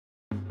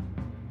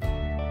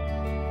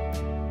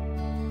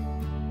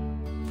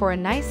For a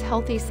nice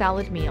healthy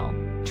salad meal,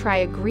 try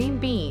a green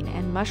bean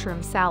and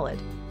mushroom salad.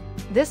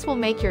 This will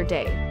make your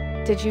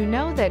day. Did you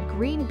know that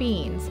green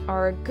beans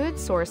are a good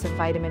source of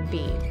vitamin B,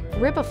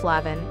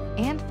 riboflavin,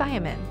 and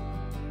thiamine?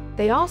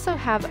 They also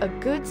have a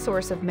good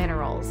source of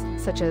minerals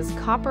such as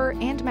copper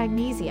and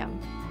magnesium.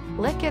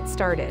 Let's get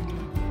started.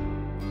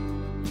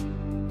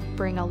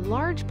 Bring a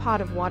large pot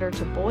of water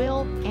to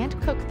boil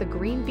and cook the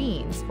green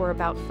beans for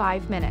about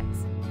 5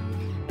 minutes.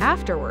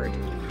 Afterward,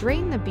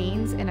 drain the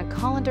beans in a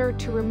colander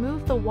to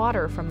remove the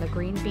water from the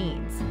green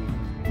beans.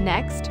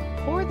 Next,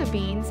 pour the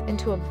beans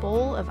into a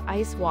bowl of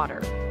ice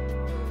water.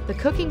 The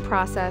cooking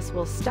process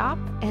will stop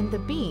and the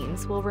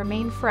beans will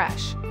remain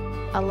fresh.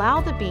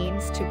 Allow the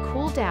beans to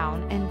cool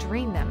down and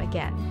drain them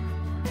again.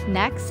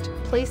 Next,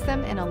 place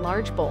them in a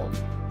large bowl.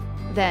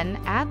 Then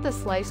add the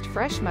sliced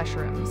fresh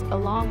mushrooms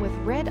along with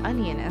red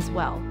onion as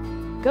well.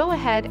 Go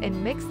ahead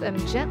and mix them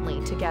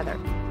gently together.